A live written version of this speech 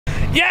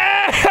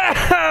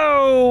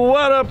Yeah!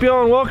 What up,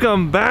 y'all, and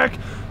welcome back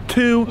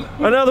to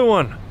another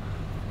one.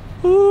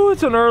 Ooh,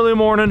 it's an early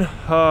morning.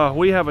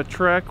 We have a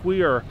trek.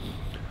 We're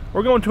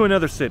going to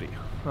another city.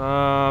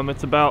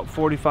 It's about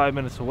 45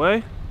 minutes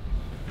away.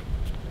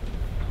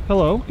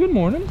 Hello, good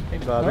morning. Hey,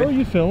 Bobby. How are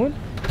you feeling?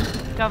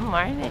 Good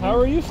morning. How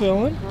are you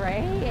feeling?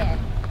 Great.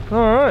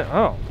 All right.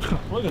 Oh,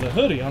 look at the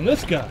hoodie on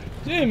this guy.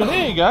 Damn it,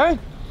 hey, guy.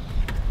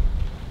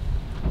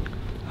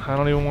 I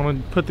don't even want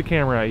to put the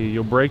camera at you.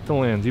 You'll break the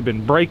lens. You've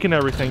been breaking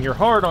everything. You're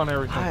hard on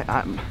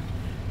everything.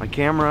 My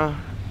camera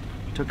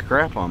took a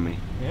crap on me.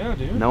 Yeah,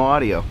 dude. No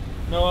audio.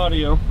 No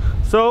audio.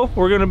 So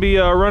we're gonna be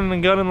running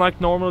and gunning like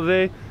normal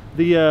today.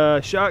 The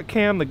shot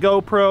cam, the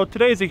GoPro.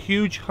 Today's a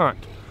huge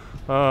hunt.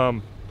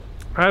 I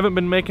haven't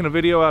been making a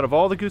video out of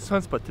all the goose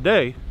hunts, but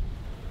today.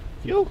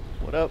 Yo,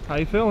 what up? How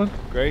you feeling?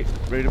 Great.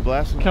 Ready to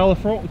blast them?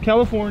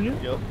 California.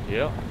 Yep.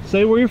 Yeah.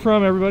 Say where you're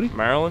from, everybody.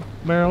 Maryland.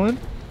 Maryland.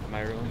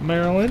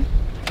 Maryland.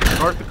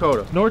 North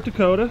Dakota. North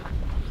Dakota.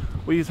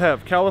 We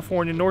have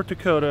California, North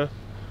Dakota,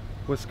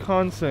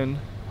 Wisconsin,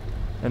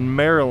 and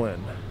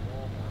Maryland.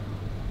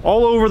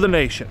 All over the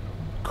nation.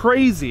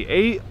 Crazy.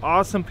 8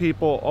 awesome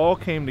people all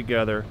came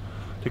together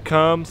to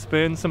come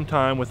spend some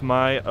time with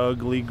my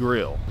ugly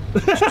grill.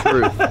 It's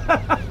truth.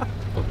 I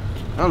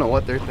don't know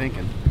what they're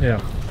thinking.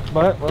 Yeah.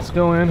 But let's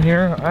go in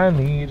here. I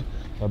need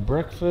a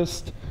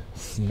breakfast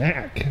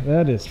snack.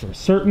 That is for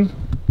certain.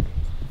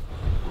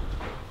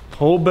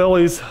 Old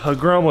belly's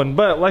grumbling,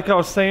 but like I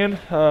was saying,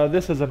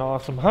 this is an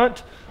awesome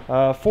hunt.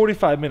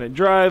 45-minute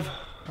drive.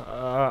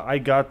 I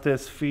got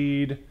this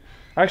feed.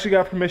 I actually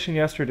got permission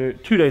yesterday,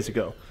 2 days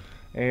ago,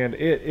 and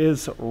it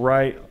is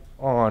right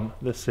on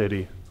the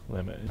city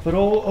limit. But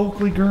old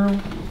Oakley girl,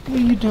 what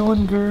are you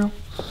doing, girl?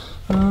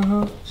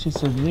 She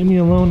said, leave me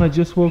alone. I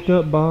just woke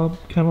up, Bob.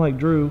 Kind of like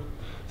Drew.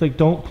 It's like,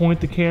 don't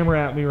point the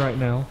camera at me right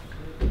now.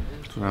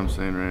 That's what I'm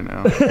saying right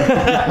now.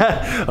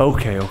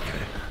 Okay.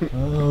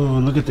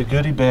 Oh, look at the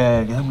goodie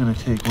bag. I'm gonna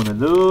take one of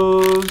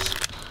those.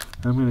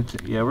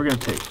 Yeah, we're gonna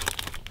take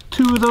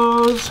 2 of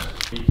those.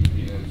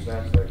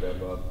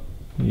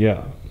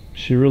 Yeah,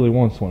 she really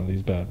wants one of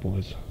these bad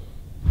boys.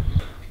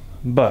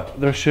 But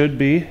there should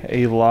be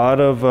a lot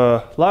of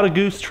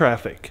goose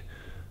traffic.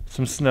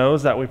 Some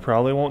snows that we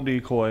probably won't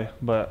decoy,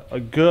 but a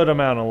good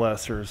amount of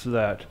lessers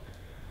that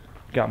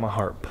got my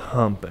heart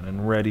pumping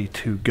and ready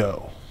to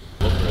go.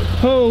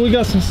 Oh, we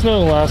got some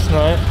snow last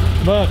night,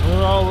 but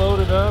we're all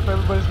loaded up.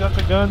 Everybody's got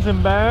their guns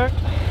in back,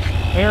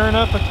 airing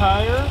up a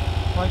tire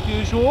like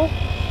usual,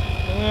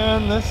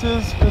 and this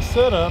is the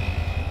setup.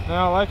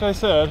 Now, like I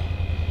said,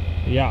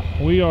 yeah,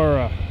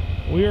 we're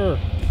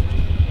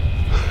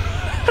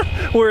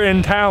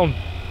in town,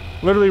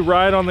 literally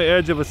right on the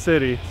edge of a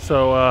city.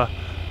 So,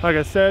 like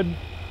I said,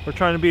 we're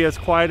trying to be as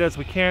quiet as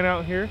we can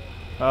out here.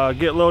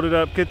 Get loaded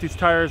up, get these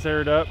tires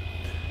aired up.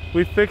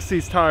 We fixed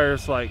these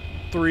tires like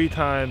 3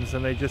 times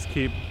and they just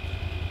keep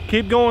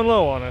going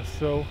low on us.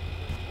 So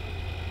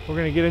we're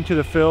gonna get into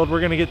the field.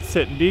 We're gonna get to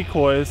sit in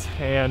decoys,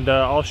 and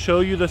I'll show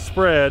you the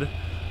spread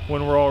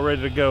when we're all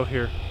ready to go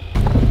here.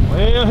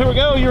 Well, here we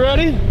go. You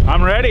ready?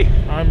 I'm ready.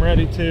 I'm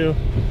ready too.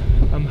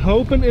 I'm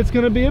hoping it's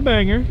gonna be a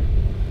banger.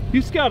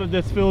 You scouted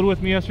this field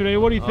with me yesterday.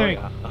 What do you think?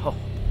 Yeah. Oh,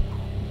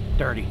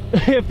 dirty.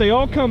 If they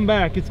all come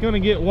back, it's gonna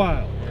get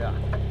wild. Yeah.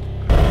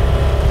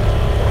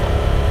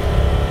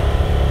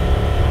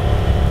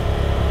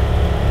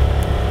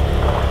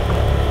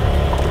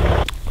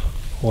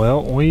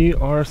 Well, we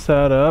are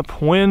set up.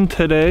 Wind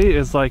today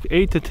is like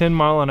 8 to 10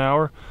 mile an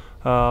hour,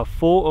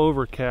 full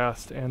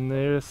overcast, and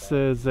this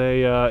is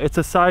it's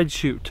a side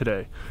shoot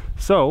today.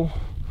 So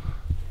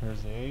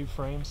here's the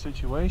A-frame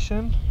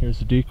situation. Here's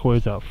the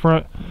decoys out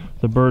front.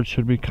 The bird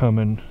should be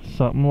coming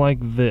something like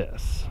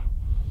this.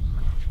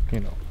 You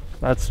know,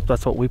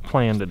 that's what we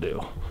plan to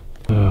do.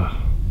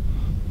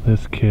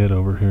 This kid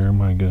over here,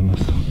 my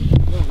goodness.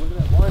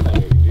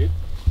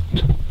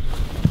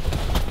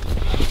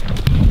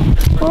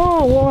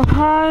 Oh, well,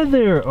 hi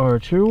there,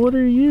 Archer. What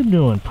are you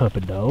doing, puppy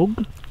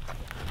dog?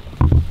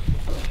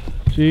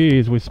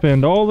 Jeez, we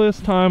spend all this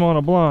time on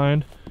a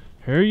blind.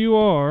 Here you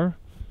are.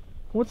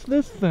 What's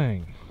this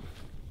thing?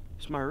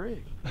 It's my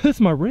rig. This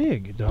is my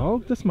rig,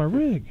 dog. This is my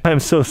rig. I'm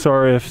so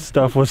sorry if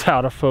stuff was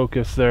out of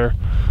focus there.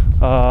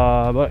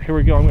 But here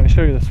we go. I'm going to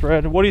show you the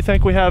spread. What do you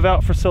think we have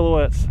out for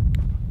silhouettes?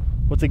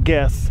 What's a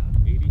guess?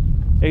 80.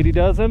 80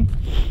 dozen?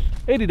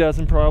 80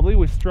 dozen probably.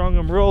 We strung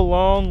them real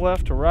long,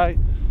 left to right.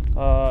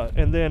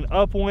 And then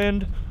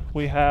upwind,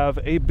 we have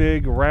a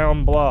big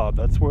round blob.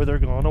 That's where they're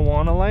going to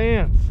want to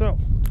land. So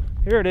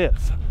here it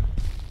is.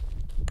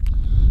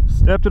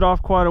 Stepped it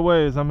off quite a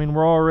ways. I mean,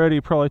 we're already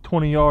probably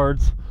 20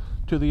 yards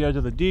to the edge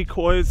of the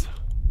decoys.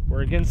 We're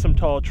against some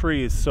tall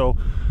trees, so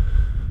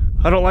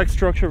I don't like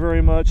structure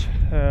very much.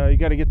 You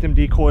got to get them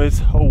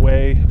decoys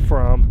away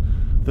from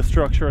the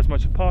structure as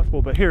much as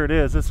possible. But here it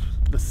is. This is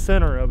the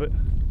center of it.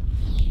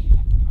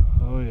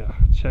 Oh yeah,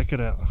 check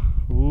it out.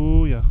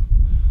 Oh yeah.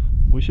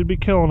 We should be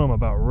killing them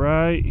about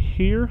right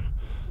here,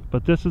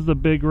 but this is the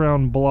big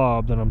round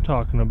blob that I'm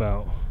talking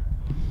about.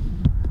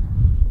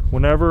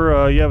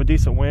 Whenever you have a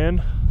decent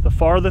wind, the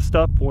farthest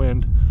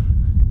upwind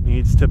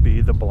needs to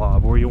be the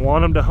blob where you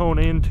want them to hone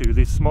into.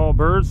 These small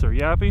birds, they're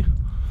yappy.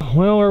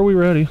 Well, are we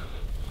ready?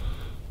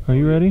 Are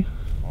you ready?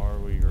 Are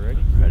we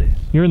ready? Ready.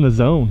 You're in the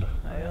zone.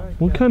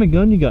 What kind of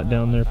gun you got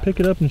down there? Pick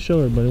it up and show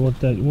everybody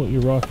what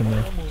you're rocking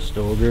there.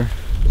 Stoger.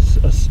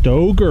 A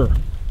Stoger.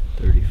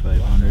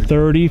 3500.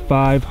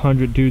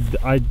 3500, dude.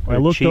 I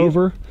looked cheap.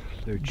 over.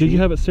 They're cheap. Did you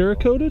have it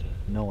Cerakoted?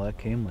 No, that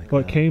came like Oh,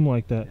 that. it came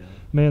like that. Yeah.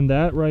 Man,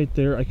 that right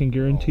there, I can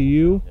guarantee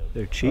you.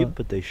 They're cheap,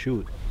 but they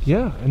shoot.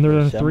 Yeah, and they're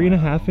a Semi.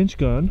 3.5-inch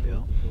gun.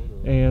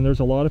 Yeah. And there's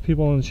a lot of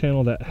people on the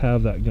channel that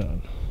have that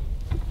gun.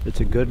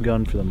 It's a good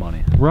gun for the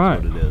money.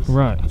 Right. That's what it is.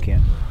 Right. You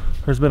can't.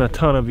 There's been a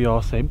ton of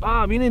y'all say,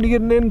 Bob, you need to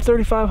get an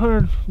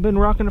M3500. Been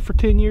rocking it for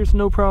 10 years,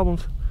 no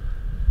problems.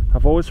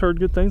 I've always heard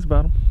good things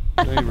about them.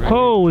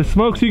 Holy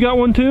smokes, you got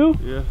one too?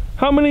 Yeah.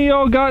 How many of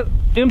y'all got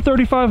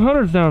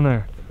M3500s down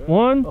there?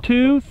 1,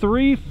 2,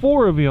 3,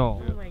 4 of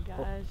y'all. Oh my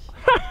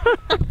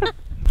gosh.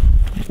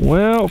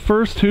 Well,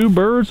 first 2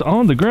 birds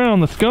on the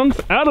ground. The skunk's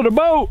out of the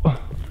boat.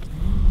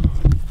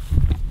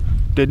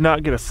 Did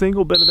not get a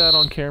single bit of that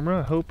on camera.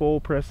 I hope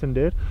old Preston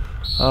did.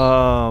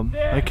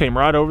 They came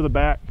right over the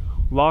back,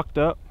 locked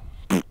up.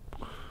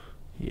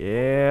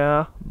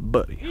 Yeah,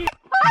 buddy.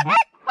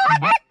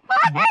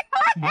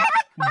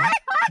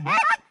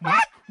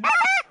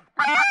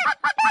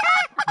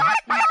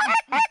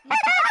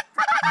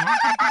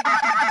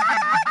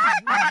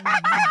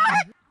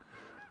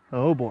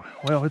 Oh boy,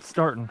 well, it's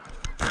starting.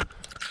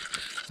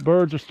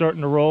 Birds are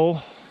starting to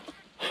roll.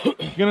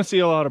 You're gonna see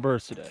a lot of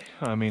birds today.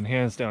 I mean,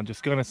 hands down,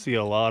 just gonna see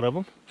a lot of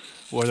them.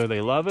 Whether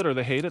they love it or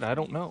they hate it, I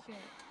don't know.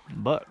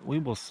 But we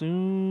will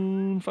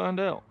soon find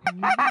out.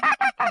 Shoot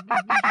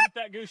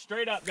that goose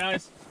straight up,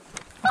 guys.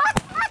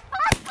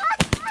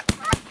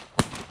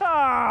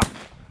 Ah!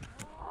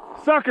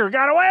 Sucker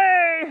got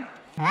away!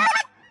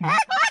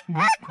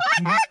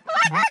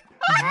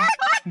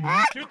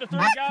 Shoot the 3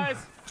 guys.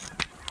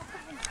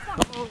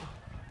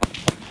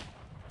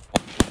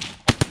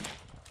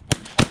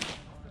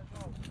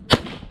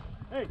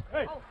 Hey,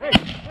 hey, hey,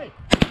 hey!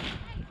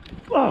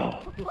 Oh!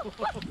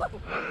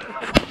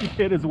 He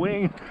hit his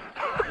wing.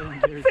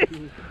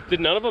 Did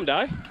none of them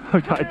die?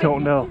 I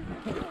don't know.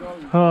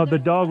 The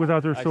dog was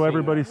out there, so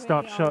everybody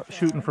stopped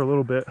shooting for a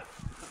little bit.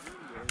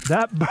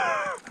 That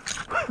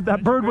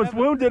bird was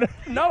wounded.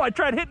 No, I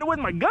tried hitting it with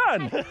my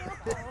gun.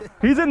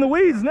 He's in the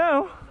weeds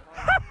now.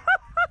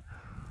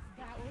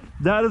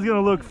 That is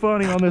gonna look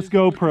funny on this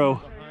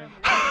GoPro.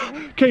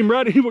 Came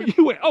right, you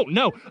went, oh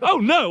no, oh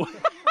no.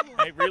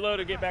 Hey, reload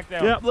and get back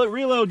down. Yep, look,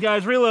 reload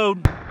guys,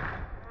 reload.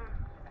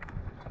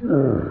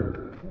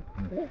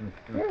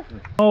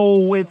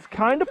 Oh, it's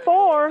kind of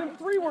far.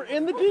 3 were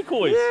in the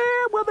decoys.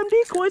 Yeah, well, them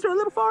decoys are a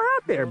little far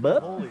out there,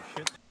 bub. Holy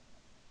shit.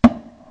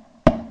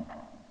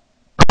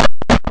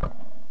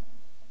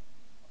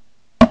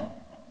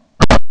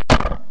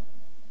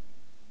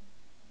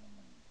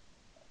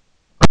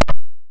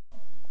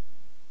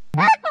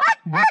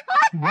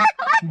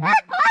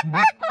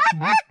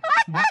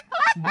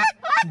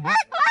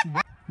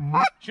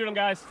 Shoot them,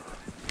 guys.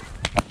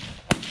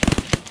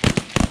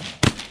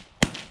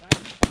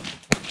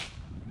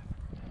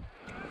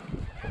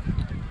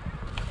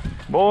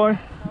 Boy,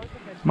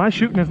 my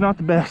shooting is not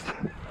the best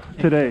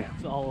today.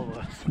 It's all of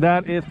us.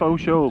 That is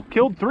faux show.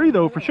 Killed 3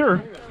 though, for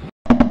sure.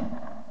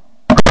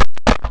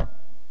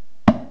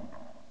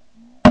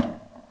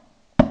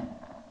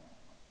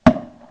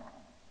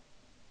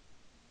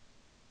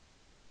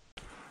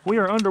 We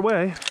are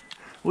underway.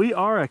 We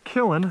are a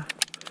killing,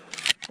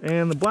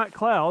 and the black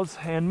clouds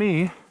and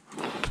me.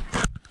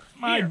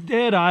 My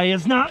dead eye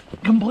is not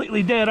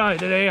completely dead eye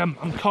today. I'm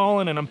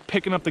calling and I'm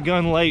picking up the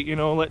gun late, you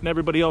know, letting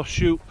everybody else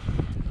shoot.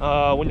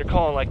 When you're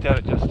calling like that,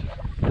 it just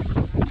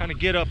kind of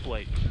get up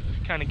late,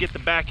 kind of get the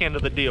back end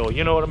of the deal,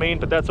 you know what I mean?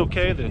 But that's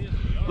okay.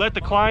 Let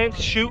the clients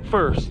shoot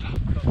first.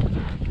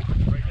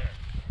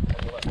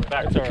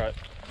 Back's all right.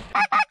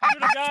 Shoot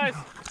them, guys.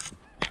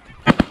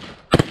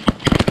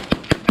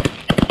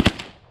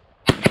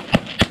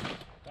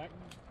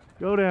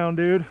 Go down,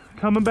 dude.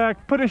 Coming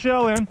back. Put a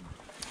shell in.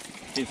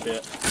 He's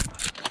hit.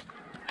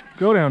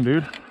 Go down,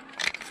 dude.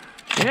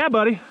 Yeah,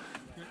 buddy.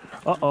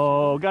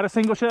 Uh-oh, got a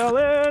single shell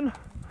in.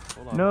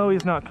 No,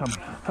 he's not coming.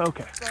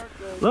 Okay.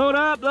 Load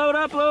up, load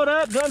up, load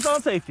up. Guns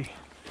on safety.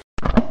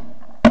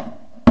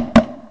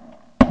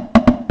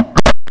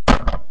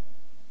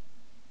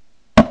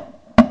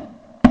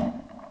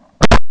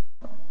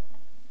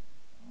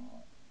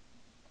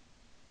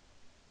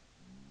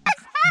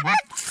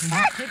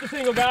 Shoot the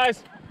single,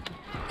 guys.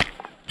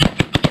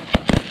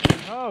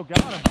 Oh,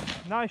 got him.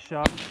 Nice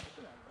shot.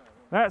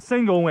 That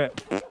single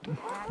went.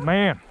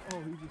 Man.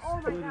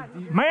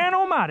 Man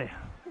almighty.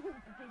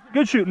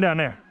 Good shooting down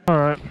there. All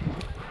right.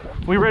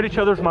 We read each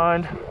other's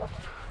mind.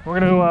 We're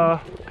going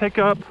to pick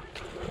up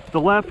the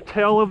left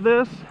tail of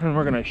this and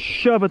we're going to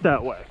shove it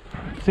that way.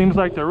 Seems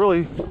like they're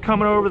really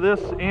coming over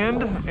this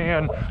end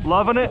and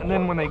loving it. And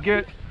then when they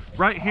get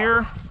right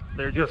here,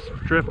 they're just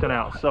drifting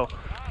out. So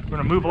we're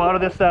going to move a lot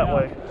of this that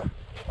way.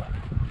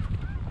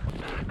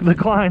 The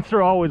clients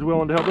are always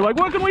willing to help. They're like,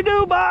 what can we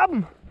do,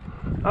 Bob?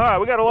 All right,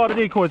 we got a lot of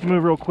decoys to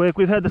move real quick.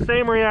 We've had the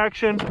same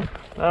reaction.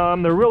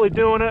 They're really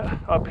doing it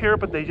up here,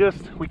 but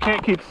we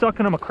can't keep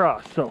sucking them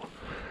across. So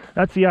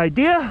that's the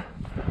idea.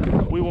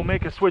 We will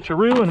make a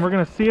switcheroo and we're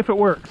gonna see if it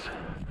works.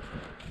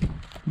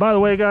 By the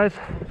way, guys,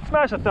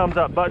 smash the thumbs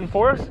up button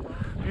for us.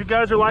 If you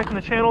guys are liking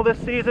the channel this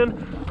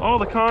season, all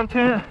the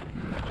content,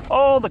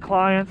 all the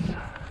clients,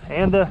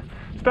 and the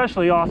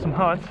especially awesome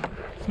hunts,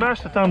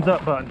 smash the thumbs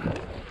up button.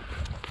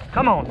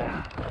 Come on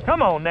now,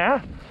 come on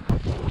now.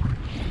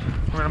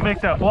 We're gonna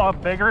make that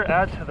blob bigger,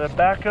 add to the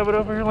back of it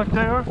over here like they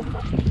are.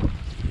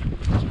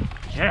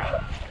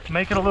 Yeah,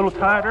 make it a little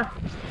tighter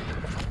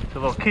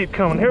so they'll keep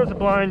coming. Here's the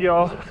blind,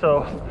 y'all.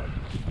 So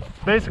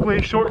basically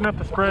shorten up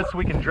the spread so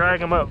we can drag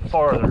them up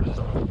farther.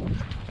 So.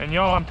 And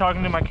y'all, I'm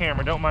talking to my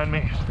camera, don't mind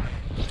me.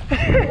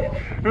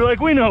 We're like,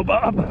 we know,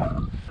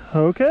 Bob.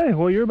 Okay,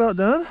 well, you're about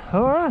done.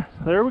 All right,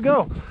 there we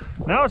go.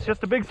 Now it's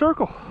just a big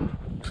circle.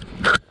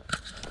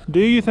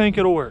 Do you think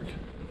it'll work?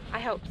 I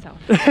hope so.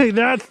 Hey,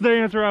 that's the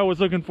answer I was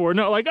looking for.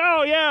 Not like,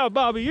 oh yeah,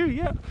 Bobby,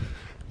 yeah.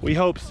 We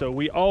hope so.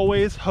 We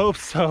always hope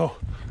so.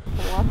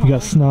 You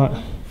got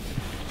snot.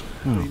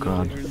 Oh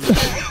God.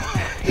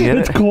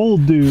 It's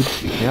cold, dude.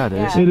 Yeah, it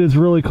is. It is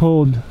really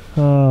cold.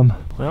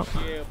 Well,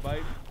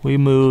 we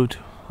moved,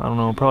 I don't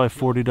know, probably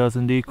 40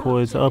 dozen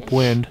decoys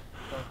upwind.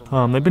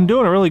 They've been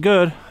doing it really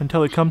good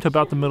until they come to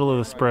about the middle of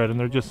the spread, and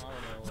they're just,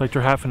 it's like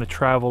they're having to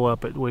travel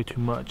up it way too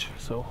much.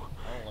 So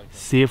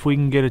see if we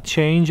can get a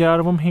change out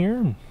of them here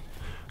and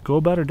go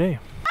about our day.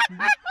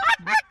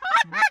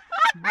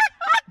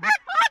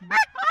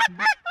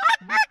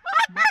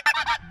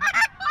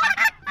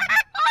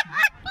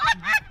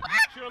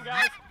 Shoot 'em,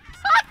 guys.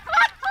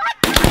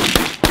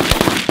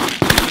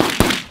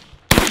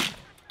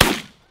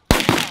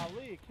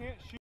 Golly, can't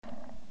shoot.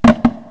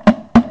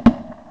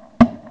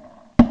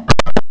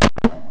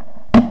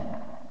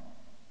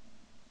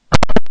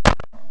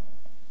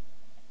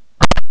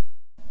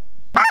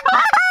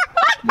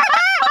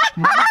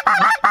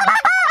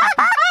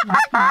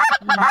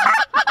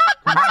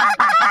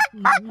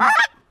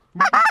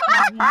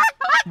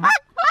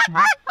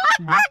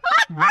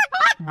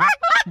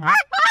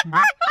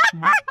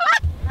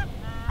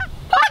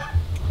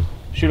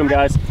 Shoot 'em,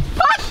 guys.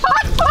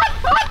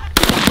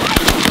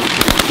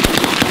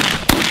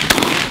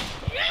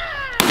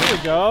 There we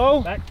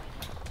go.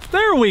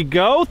 There we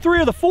go. 3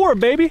 of the 4,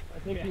 baby. I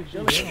think you've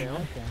done it now.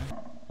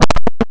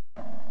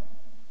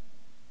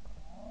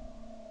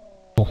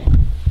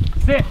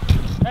 Sit.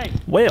 Hey.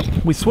 Well,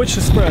 we switched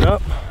the spread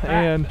up,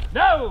 and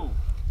No.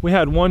 we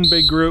had one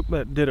big group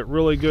that did it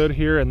really good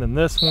here, and then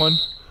this one.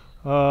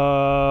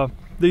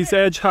 These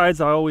edge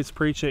hides, I always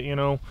preach it, you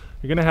know,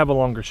 you're gonna have a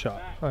longer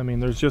shot. I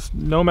mean, there's just,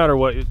 no matter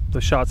what, the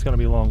shot's gonna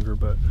be longer,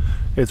 but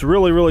it's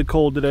really, really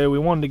cold today. We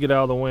wanted to get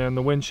out of the wind.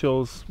 The wind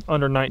chill's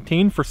under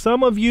 19. For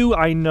some of you,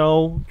 I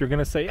know you're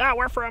gonna say,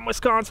 we're from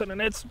Wisconsin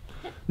and it's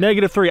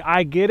 -3.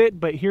 I get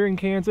it, but here in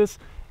Kansas,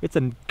 it's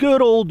a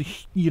good old,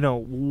 you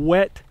know,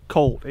 wet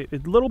cold. A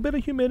little bit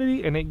of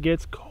humidity and it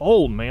gets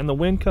cold, man. The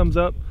wind comes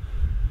up,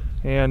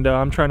 and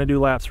I'm trying to do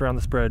laps around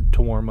the spread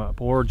to warm up,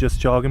 or just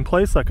jog in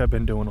place like I've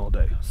been doing all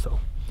day. So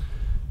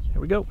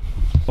here we go.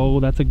 Oh,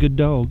 that's a good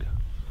dog.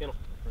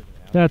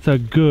 That's a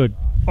good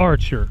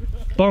Archer.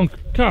 Bunk,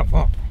 come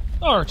on.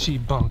 Archie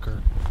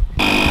Bunker.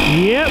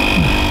 Yep.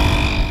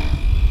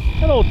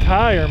 That old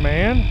tire,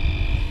 man.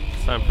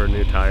 It's time for a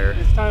new tire.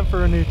 It's time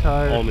for a new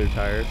tire. All new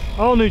tires.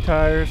 All new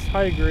tires,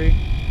 I agree.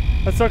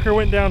 That sucker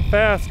went down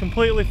fast,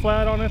 completely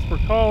flat on us. We're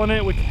calling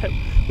it.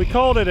 We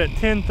called it at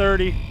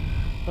 10:30.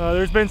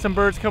 There's been some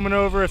birds coming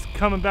over, it's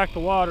coming back to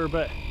water,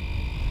 but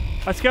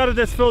I scouted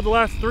this field the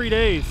last 3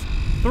 days.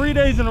 3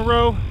 days in a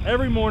row,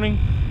 every morning.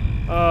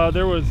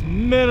 There was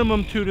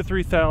minimum 2,000 to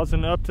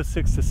 3,000, up to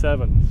 6,000 to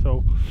 7,000.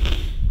 So,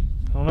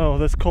 I don't know,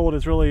 this cold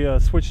has really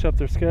switched up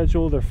their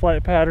schedule, their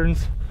flight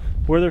patterns,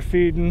 where they're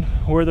feeding,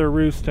 where they're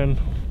roosting,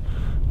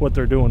 what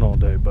they're doing all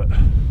day, but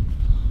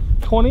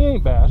 20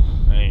 ain't bad.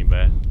 That ain't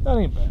bad. That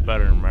ain't bad.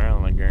 Better than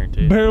Maryland, I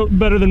guarantee.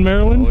 Better than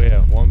Maryland? Oh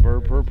yeah, 1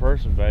 bird per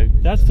person, baby.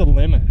 That's the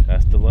limit.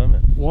 That's the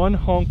limit. 1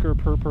 honker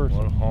per person.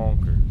 1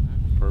 honker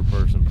per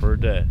person per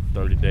day.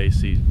 30-day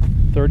season.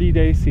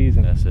 30-day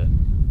season. That's it.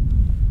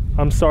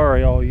 I'm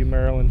sorry, all you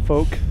Maryland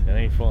folk. It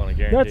ain't fun, I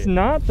guarantee. That's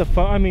not the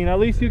fun. I mean, at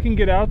least you can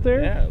get out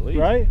there. Yeah, at least.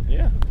 Right?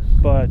 Yeah.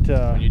 But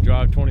when you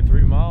drive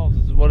 23 miles,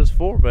 this is what it's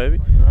for, baby.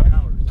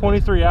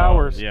 23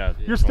 hours. Yeah.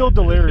 You're still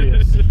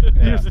delirious.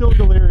 Yeah. You're still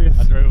delirious.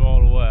 I drove all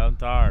the way. I'm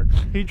tired.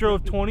 He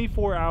drove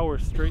 24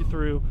 hours straight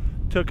through,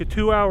 took a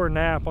 2-hour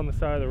nap on the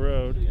side of the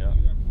road. Yeah.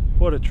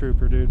 What a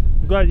trooper, dude.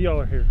 I'm glad y'all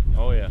are here.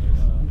 Oh yeah.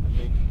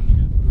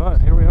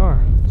 But here we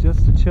are,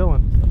 just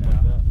chilling.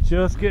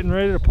 Just getting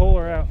ready to pull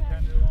her out.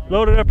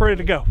 Loaded up, ready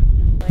to go.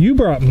 You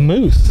brought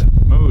moose.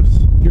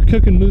 Moose. You're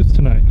cooking moose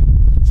tonight.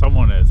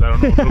 Someone is. I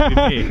don't know if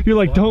it'll be me. You're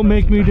like, don't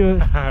make me do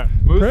it.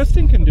 Moose,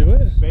 Preston can do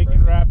it.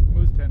 bacon wrapped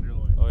moose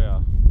tenderloin. Oh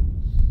yeah.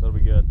 That'll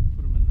be good.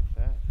 Put them in the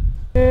fat.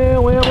 Yeah,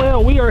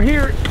 well, we are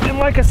here, and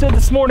like I said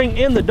this morning,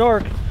 in the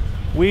dark.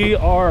 We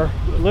are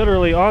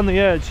literally on the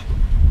edge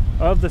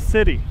of the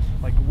city,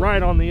 like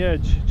right on the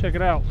edge. Check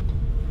it out.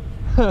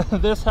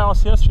 this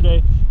house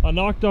yesterday. I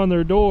knocked on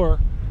their door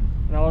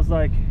and I was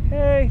like,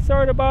 hey,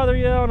 sorry to bother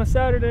you on a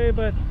Saturday,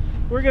 but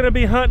we're gonna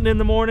be hunting in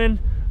the morning.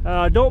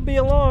 Don't be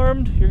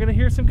alarmed. You're gonna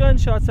hear some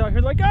gunshots out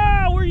here. Like,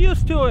 we're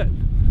used to it.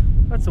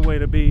 That's the way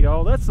to be,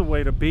 y'all. That's the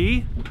way to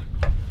be.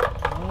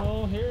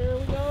 Oh, here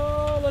we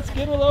go. Let's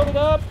get her loaded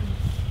up.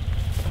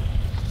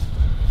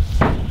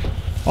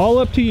 All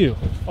up to you.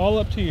 All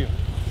up to you.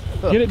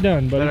 Get it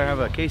done, buddy. Better have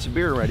a case of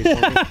beer ready for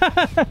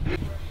me.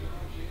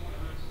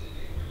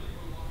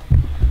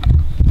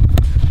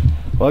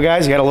 Well,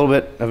 guys, got a little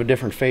bit of a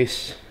different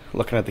face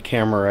looking at the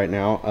camera right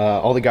now.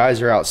 All the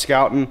guys are out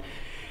scouting.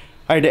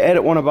 I had to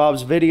edit one of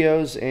Bob's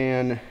videos,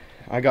 and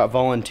I got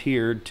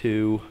volunteered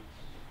to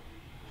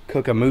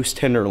cook a moose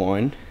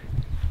tenderloin.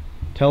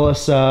 Tell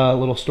us a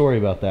little story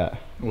about that.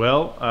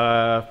 Well,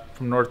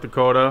 from North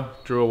Dakota,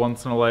 drew a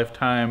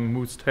once-in-a-lifetime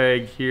moose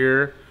tag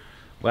here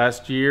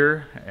last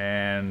year,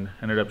 and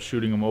ended up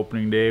shooting him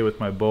opening day with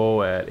my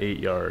bow at 8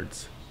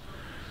 yards.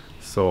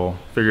 So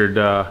figured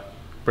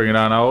bring it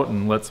on out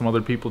and let some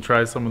other people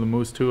try some of the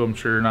moose too. I'm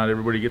sure not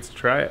everybody gets to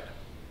try it.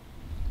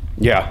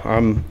 Yeah,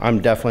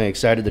 I'm definitely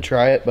excited to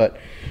try it, but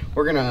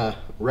we're gonna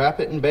wrap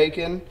it in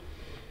bacon,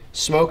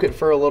 smoke it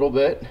for a little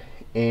bit,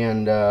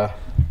 and I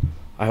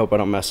hope I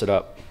don't mess it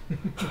up.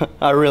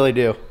 I really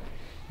do.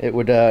 It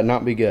would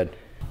not be good.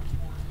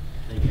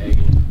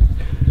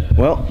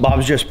 Well,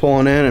 Bob's just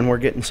pulling in and we're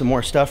getting some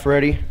more stuff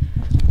ready.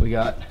 We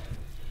got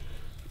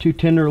 2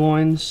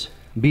 tenderloins,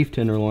 beef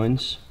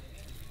tenderloins,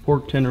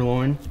 pork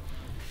tenderloin,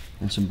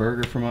 and some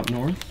burger from up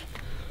north.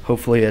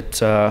 Hopefully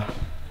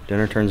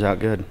dinner turns out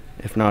good.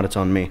 If not, it's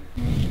on me.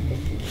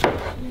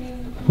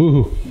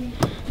 Ooh,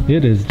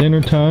 it is dinner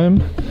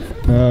time.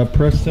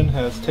 Preston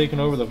has taken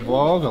over the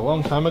vlog a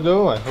long time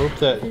ago. I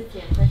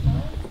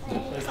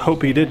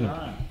hope he didn't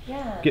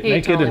get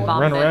naked and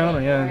run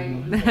around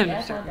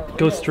and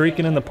go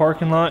streaking in the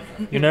parking lot.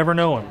 You never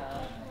know him.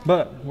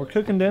 But we're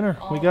cooking dinner.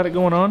 We got it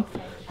going on.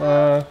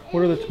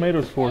 What are the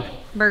tomatoes for?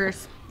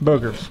 Burgers.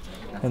 Burgers.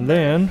 And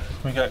then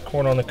we got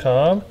corn on the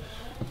cob.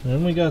 And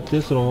then we got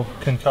this little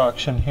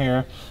concoction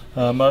here.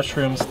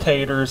 Mushrooms,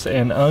 taters,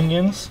 and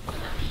onions.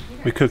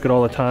 We cook it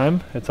all the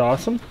time. It's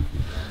awesome.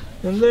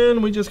 And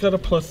then we just got a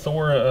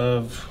plethora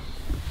of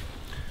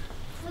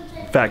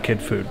fat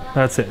kid food.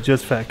 That's it,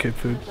 just fat kid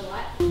food.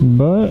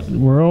 But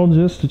we're all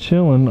just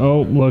chilling.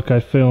 Oh, look,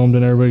 I filmed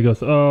and everybody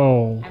goes,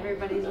 oh.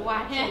 Everybody's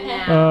watching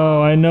now.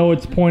 Oh, I know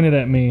it's pointed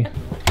at me.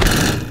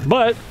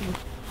 But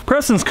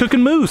Preston's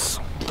cooking moose.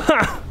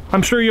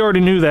 I'm sure you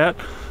already knew that.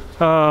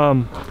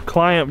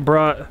 Client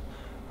brought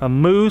a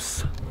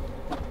moose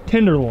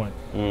tenderloin.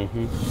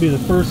 Be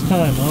the first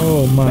time.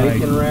 Oh my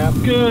Bacon wrap.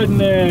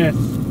 goodness.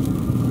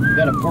 We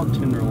got a pork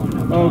tenderloin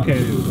up top, Okay,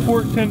 too.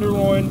 pork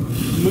tenderloin,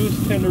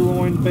 moose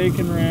tenderloin,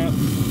 bacon wrap.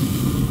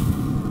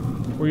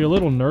 Were you a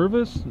little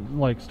nervous,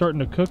 like starting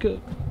to cook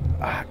it?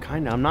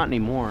 Kinda, I'm not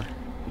anymore.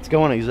 It's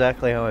going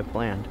exactly how I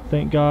planned.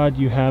 Thank God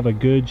you have a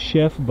good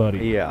chef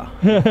buddy. Yeah,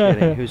 no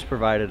kidding, who's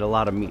provided a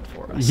lot of meat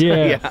for us.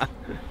 Yes. Yeah.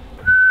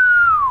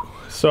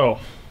 So,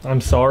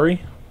 I'm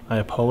sorry. I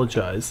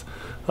apologize.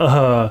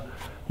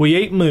 We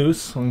ate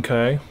moose,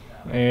 okay,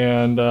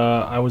 and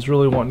I was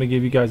really wanting to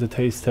give you guys a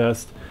taste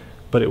test,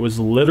 but it was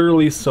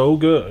literally so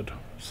good,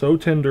 so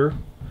tender,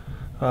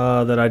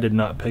 that I did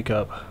not pick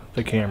up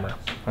the camera.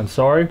 I'm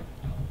sorry.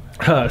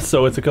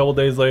 So it's a couple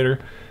days later.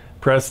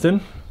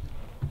 Preston,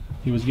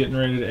 he was getting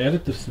ready to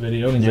edit this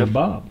video, and he said,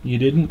 Bob, you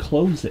didn't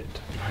close it.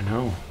 I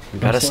know. You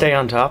gotta stay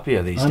on top of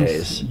you these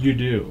days. You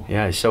do.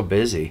 Yeah, he's so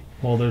busy.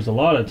 Well, there's a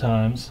lot of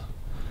times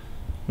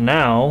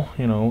now,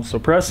 you know, so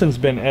Preston's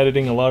been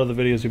editing a lot of the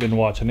videos you've been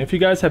watching. If you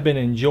guys have been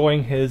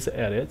enjoying his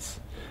edits,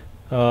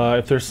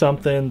 if there's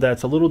something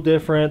that's a little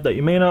different that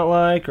you may not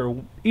like,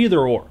 or either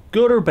or,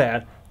 good or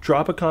bad,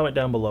 drop a comment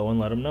down below and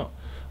let him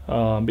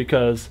know.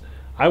 Because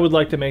I would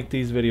like to make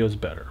these videos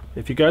better.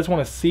 If you guys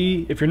want to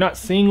see, if you're not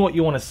seeing what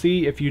you want to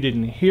see, if you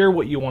didn't hear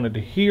what you wanted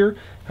to hear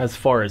as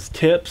far as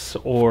tips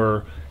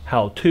or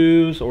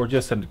how-tos or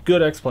just a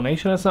good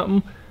explanation of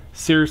something,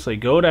 seriously,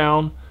 go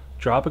down,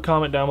 drop a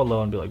comment down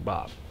below and be like,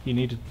 Bob, you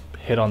need to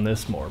hit on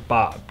this more.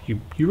 Bob, you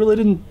really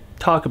didn't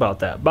talk about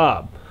that,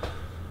 Bob.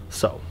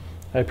 So,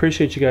 I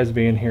appreciate you guys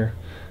being here.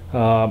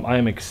 I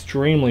am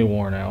extremely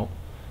worn out.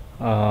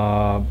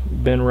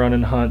 Been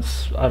running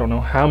hunts, I don't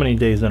know how many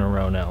days in a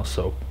row now,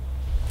 so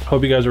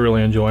hope you guys are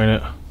really enjoying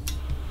it.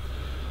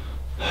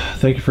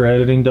 Thank you for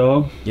editing,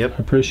 dog. Yep.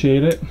 I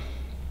appreciate it.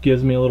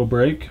 Gives me a little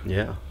break.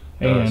 Yeah.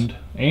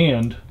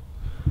 And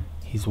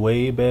he's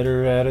way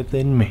better at it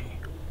than me.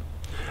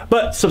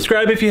 But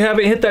subscribe if you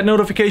haven't. Hit that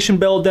notification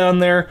bell down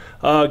there.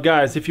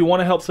 Guys, if you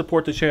want to help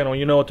support the channel,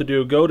 you know what to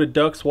do. Go to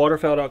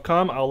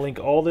duxwaterfowl.com. I'll link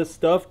all this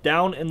stuff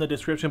down in the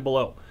description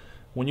below.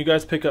 When you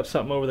guys pick up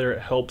something over there, it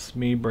helps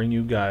me bring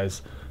you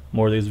guys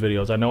more of these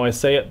videos. I know I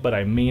say it, but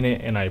I mean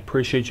it, and I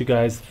appreciate you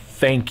guys.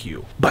 Thank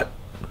you. But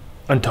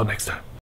until next time.